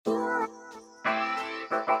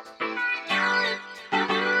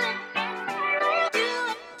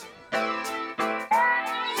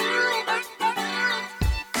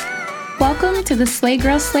Welcome to the Slay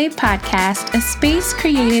Girl Slay podcast, a space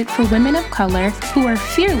created for women of color who are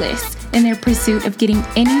fearless in their pursuit of getting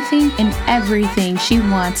anything and everything she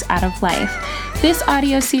wants out of life. This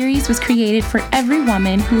audio series was created for every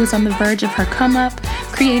woman who is on the verge of her come up,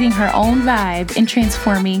 creating her own vibe, and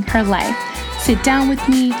transforming her life. Sit down with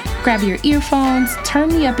me, grab your earphones, turn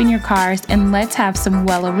me up in your cars, and let's have some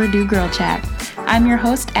well overdue girl chat. I'm your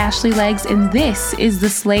host, Ashley Legs, and this is the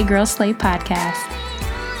Slay Girl Slay podcast.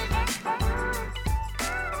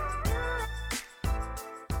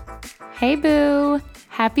 Hey boo,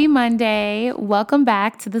 happy Monday. Welcome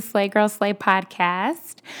back to the Slay Girl Slay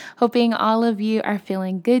podcast. Hoping all of you are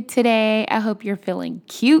feeling good today. I hope you're feeling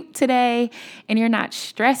cute today and you're not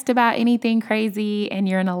stressed about anything crazy and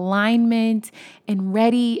you're in alignment and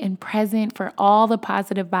ready and present for all the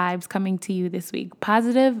positive vibes coming to you this week.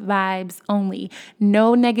 Positive vibes only.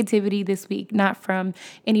 No negativity this week, not from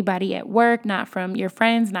anybody at work, not from your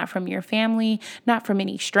friends, not from your family, not from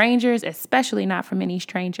any strangers, especially not from any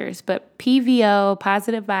strangers, but PVO,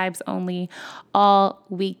 positive vibes only, all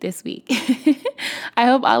week this week. I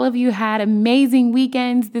hope all of you had amazing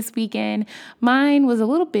weekends this weekend. Mine was a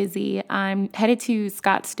little busy. I'm headed to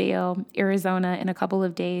Scottsdale, Arizona in a couple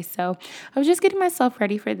of days, so I was just getting myself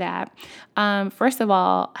ready for that. First of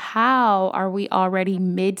all, how are we already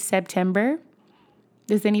mid-September?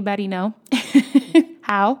 Does anybody know?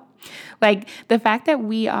 How? Like, the fact that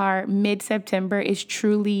we are mid-September is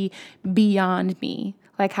truly beyond me.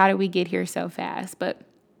 Like, how did we get here so fast? But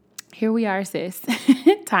here we are, sis.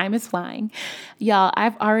 Time is flying. Y'all,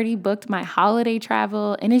 I've already booked my holiday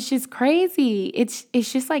travel and it's just crazy. It's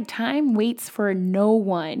just like time waits for no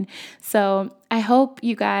one. So I hope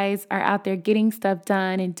you guys are out there getting stuff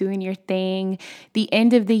done and doing your thing. The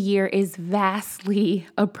end of the year is vastly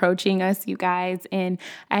approaching us, you guys. And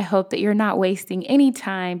I hope that you're not wasting any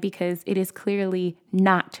time because it is clearly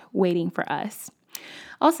not waiting for us.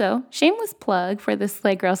 Also, shameless plug for the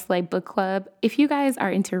Slay Girl Slay book club. If you guys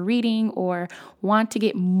are into reading or want to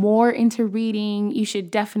get more into reading, you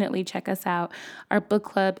should definitely check us out. Our book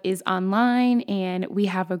club is online and we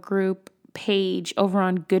have a group page over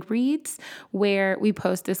on Goodreads where we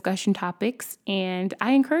post discussion topics, and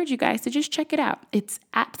I encourage you guys to just check it out. It's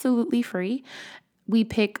absolutely free. We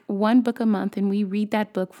pick one book a month and we read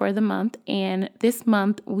that book for the month. And this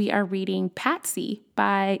month we are reading Patsy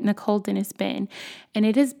by Nicole Dennis Benn. And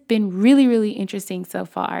it has been really, really interesting so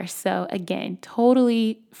far. So again,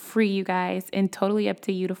 totally free, you guys, and totally up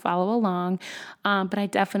to you to follow along. But I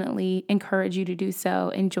definitely encourage you to do so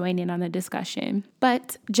and join in on the discussion.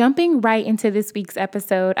 But jumping right into this week's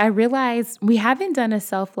episode, I realized we haven't done a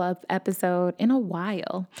self-love episode in a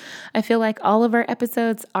while. I feel like all of our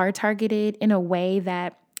episodes are targeted in a way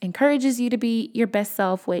that encourages you to be your best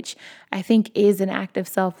self, which I think is an act of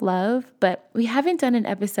self-love, but we haven't done an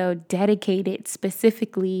episode dedicated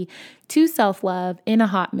specifically to self-love in a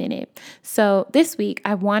hot minute. So this week,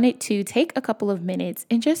 I wanted to take a couple of minutes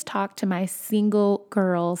and just talk to my single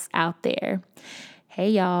girls out there. Hey,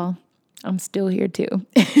 y'all. I'm still here too.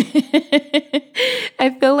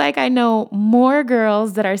 I feel like I know more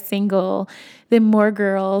girls that are single than more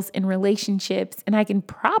girls in relationships. And I can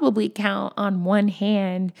probably count on one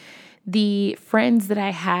hand the friends that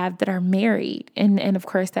I have that are married. And of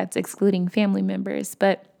course, that's excluding family members.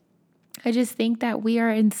 But I just think that we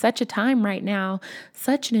are in such a time right now,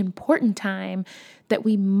 such an important time that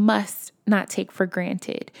we must not take for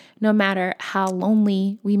granted, no matter how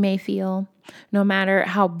lonely we may feel, no matter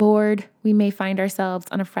how bored we may find ourselves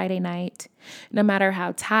on a Friday night, no matter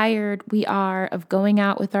how tired we are of going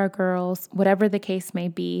out with our girls, whatever the case may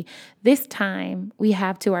be, this time we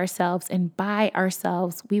have to ourselves, and by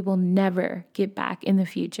ourselves, we will never get back in the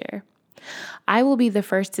future. I will be the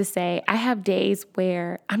first to say I have days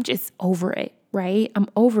where I'm just over it, right? I'm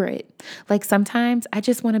over it. Like sometimes I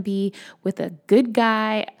just want to be with a good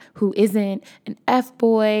guy who isn't an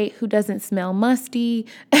F-boy, who doesn't smell musty,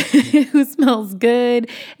 who smells good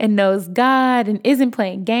and knows God and isn't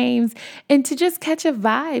playing games, and to just catch a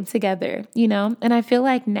vibe together, you know? And I feel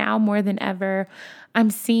like now more than ever,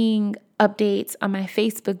 I'm seeing updates on my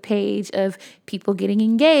Facebook page of people getting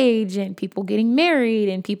engaged and people getting married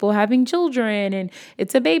and people having children, and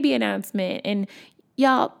it's a baby announcement. And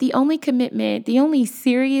y'all, the only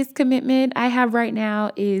serious commitment I have right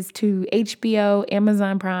now is to HBO,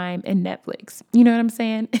 Amazon Prime, and Netflix. You know what I'm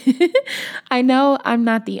saying? I know I'm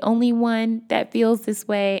not the only one that feels this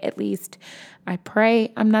way. At least I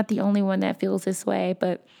pray I'm not the only one that feels this way,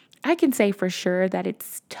 but I can say for sure that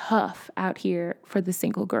it's tough out here for the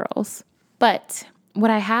single girls. But What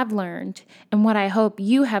I have learned and what I hope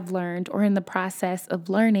you have learned or in the process of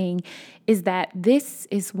learning is that this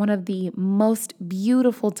is one of the most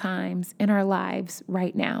beautiful times in our lives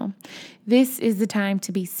right now. This is the time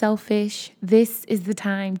to be selfish. This is the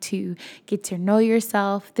time to get to know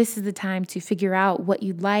yourself. This is the time to figure out what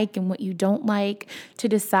you like and what you don't like, to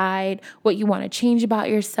decide what you want to change about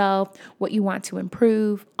yourself, what you want to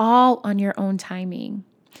improve, all on your own timing.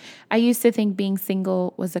 I used to think being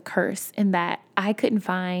single was a curse in that I couldn't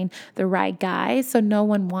find the right guy, so no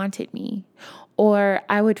one wanted me. Or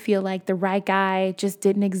I would feel like the right guy just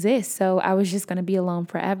didn't exist, so I was just going to be alone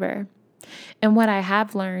forever. And what I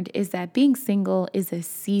have learned is that being single is a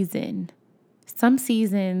season. Some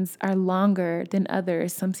seasons are longer than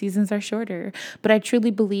others. Some seasons are shorter. But I truly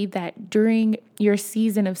believe that during your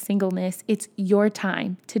season of singleness, it's your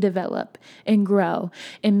time to develop and grow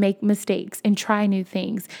and make mistakes and try new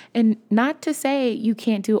things. And not to say you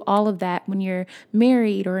can't do all of that when you're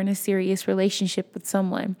married or in a serious relationship with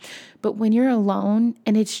someone. But when you're alone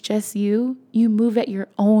and it's just you move at your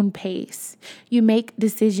own pace. You make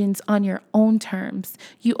decisions on your own terms.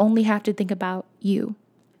 You only have to think about you.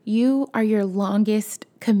 You are your longest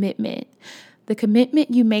commitment. The commitment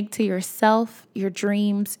you make to yourself, your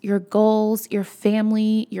dreams, your goals, your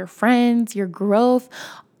family, your friends, your growth,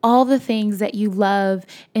 all the things that you love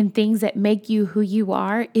and things that make you who you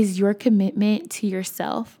are is your commitment to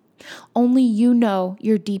yourself. Only you know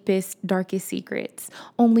your deepest, darkest secrets.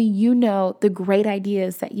 Only you know the great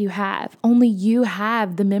ideas that you have. Only you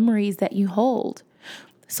have the memories that you hold.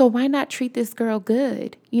 So why not treat this girl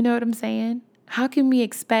good? You know what I'm saying? How can we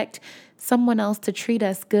expect someone else to treat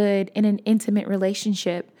us good in an intimate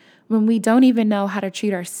relationship when we don't even know how to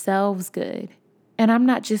treat ourselves good? And I'm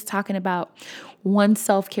not just talking about one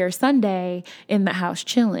self-care Sunday in the house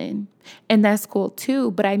chilling. And that's cool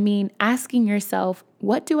too. But I mean, asking yourself,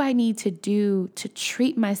 what do I need to do to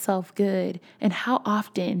treat myself good? And how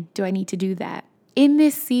often do I need to do that? In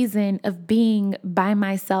this season of being by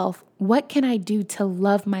myself, what can I do to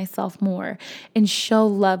love myself more and show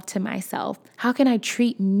love to myself? How can I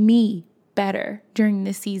treat me better during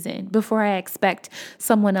this season before I expect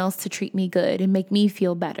someone else to treat me good and make me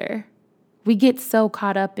feel better? We get so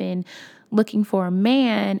caught up in looking for a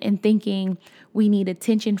man and thinking we need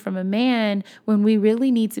attention from a man when we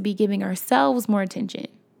really need to be giving ourselves more attention.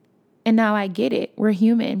 And now I get it. We're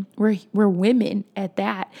human. We're women at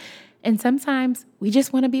that. And sometimes we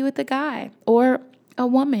just want to be with a guy or a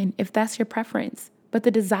woman, if that's your preference. But the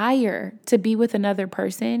desire to be with another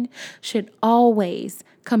person should always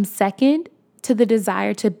come second to the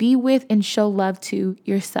desire to be with and show love to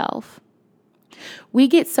yourself. We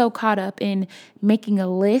get so caught up in making a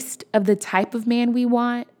list of the type of man we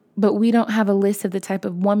want, but we don't have a list of the type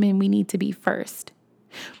of woman we need to be first.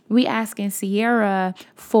 We asking Sierra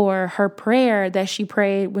for her prayer that she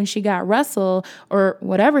prayed when she got Russell or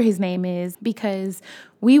whatever his name is because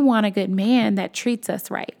we want a good man that treats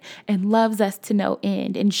us right and loves us to no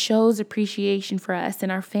end and shows appreciation for us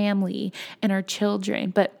and our family and our children.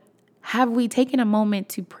 But have we taken a moment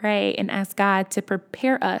to pray and ask God to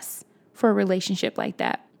prepare us for a relationship like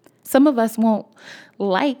that? Some of us won't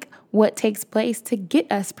like what takes place to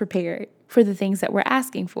get us prepared for the things that we're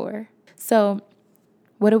asking for. So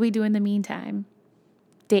what do we do in the meantime?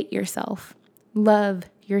 Date yourself, love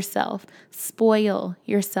yourself, spoil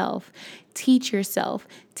yourself, teach yourself,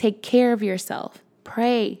 take care of yourself,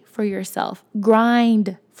 pray for yourself,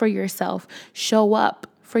 grind for yourself, show up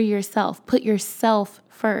for yourself, put yourself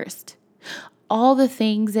first. All the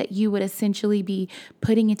things that you would essentially be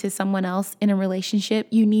putting into someone else in a relationship,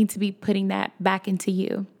 you need to be putting that back into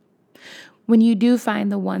you. When you do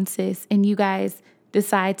find the one, sis, and you guys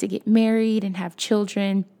decide to get married and have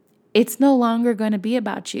children, it's no longer going to be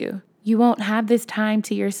about you. You won't have this time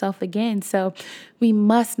to yourself again. So we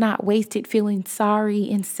must not waste it feeling sorry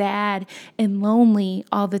and sad and lonely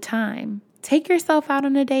all the time. Take yourself out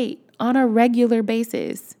on a date on a regular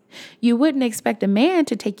basis. You wouldn't expect a man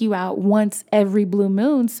to take you out once every blue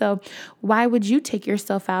moon. So why would you take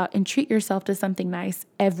yourself out and treat yourself to something nice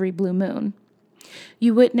every blue moon?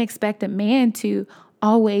 You wouldn't expect a man to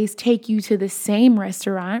always take you to the same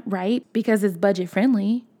restaurant, right? Because it's budget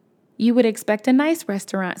friendly. You would expect a nice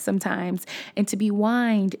restaurant sometimes and to be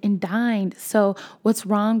wined and dined. So what's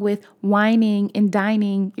wrong with wining and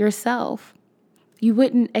dining yourself? You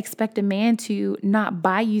wouldn't expect a man to not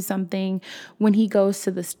buy you something when he goes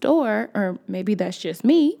to the store, or maybe that's just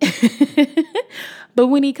me. But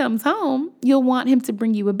when he comes home, you'll want him to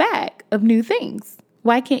bring you a bag of new things.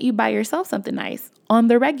 Why can't you buy yourself something nice on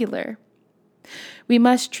the regular? We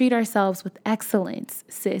must treat ourselves with excellence,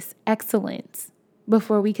 sis, excellence,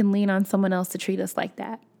 before we can lean on someone else to treat us like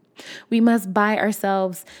that. We must buy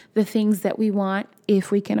ourselves the things that we want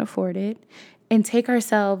if we can afford it, and take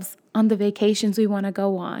ourselves on the vacations we want to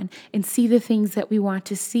go on and see the things that we want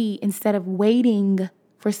to see instead of waiting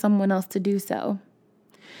for someone else to do so.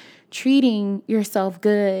 Treating yourself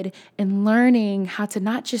good and learning how to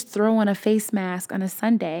not just throw on a face mask on a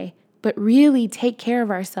Sunday, but really take care of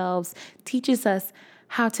ourselves teaches us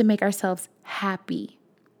how to make ourselves happy.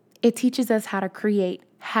 It teaches us how to create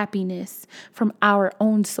happiness from our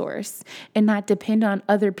own source and not depend on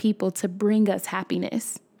other people to bring us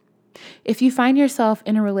happiness. If you find yourself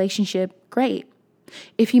in a relationship, great.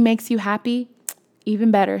 If he makes you happy,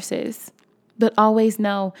 even better, sis. But always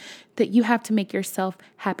know that you have to make yourself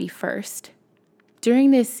happy first.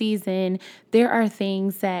 During this season, there are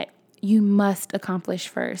things that you must accomplish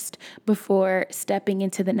first before stepping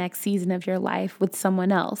into the next season of your life with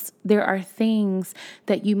someone else. There are things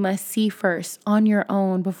that you must see first on your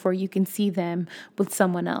own before you can see them with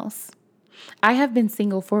someone else. I have been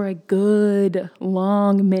single for a good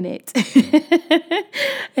long minute.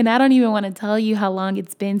 And I don't even want to tell you how long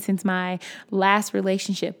it's been since my last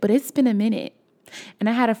relationship, but it's been a minute. And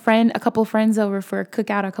I had a couple friends over for a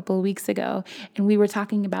cookout a couple of weeks ago, and we were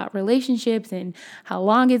talking about relationships and how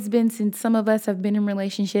long it's been since some of us have been in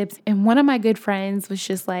relationships. And one of my good friends was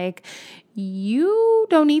just like, you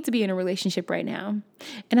don't need to be in a relationship right now.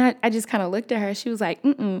 And I just kind of looked at her. She was like,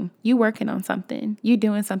 you working on something. You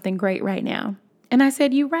doing something great right now. And I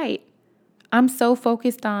said, you're right. I'm so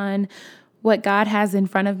focused on what God has in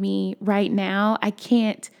front of me right now. I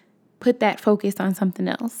can't put that focus on something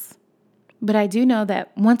else. But I do know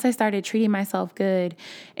that once I started treating myself good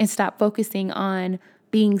and stopped focusing on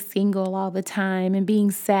being single all the time and being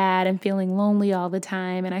sad and feeling lonely all the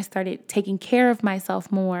time, and I started taking care of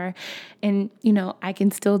myself more, and, I can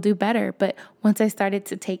still do better. But once I started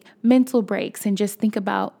to take mental breaks and just think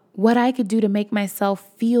about what I could do to make myself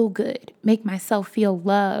feel good, make myself feel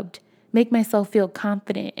loved, make myself feel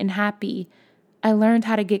confident and happy, I learned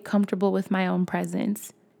how to get comfortable with my own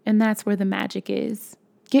presence. And that's where the magic is.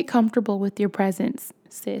 Get comfortable with your presence,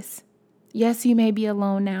 sis. Yes, you may be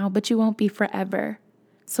alone now, but you won't be forever.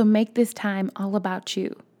 So make this time all about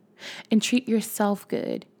you and treat yourself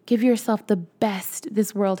good. Give yourself the best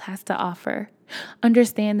this world has to offer.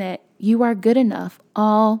 Understand that you are good enough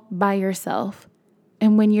all by yourself.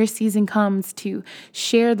 And when your season comes to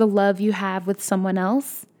share the love you have with someone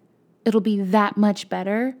else, it'll be that much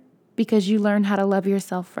better because you learn how to love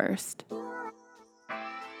yourself first.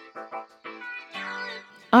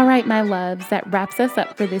 All right, my loves, that wraps us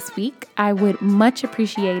up for this week. I would much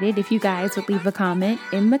appreciate it if you guys would leave a comment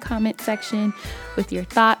in the comment section with your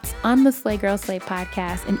thoughts on the Slay Girl Slay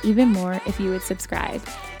podcast, and even more if you would subscribe.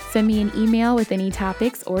 Send me an email with any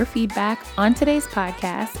topics or feedback on today's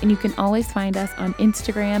podcast, and you can always find us on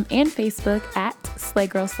Instagram and Facebook at Slay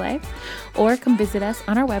Girl Slay, or come visit us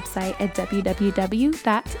on our website at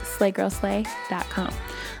www.slaygirlslay.com.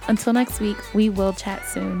 Until next week, we will chat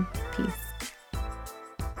soon. Peace.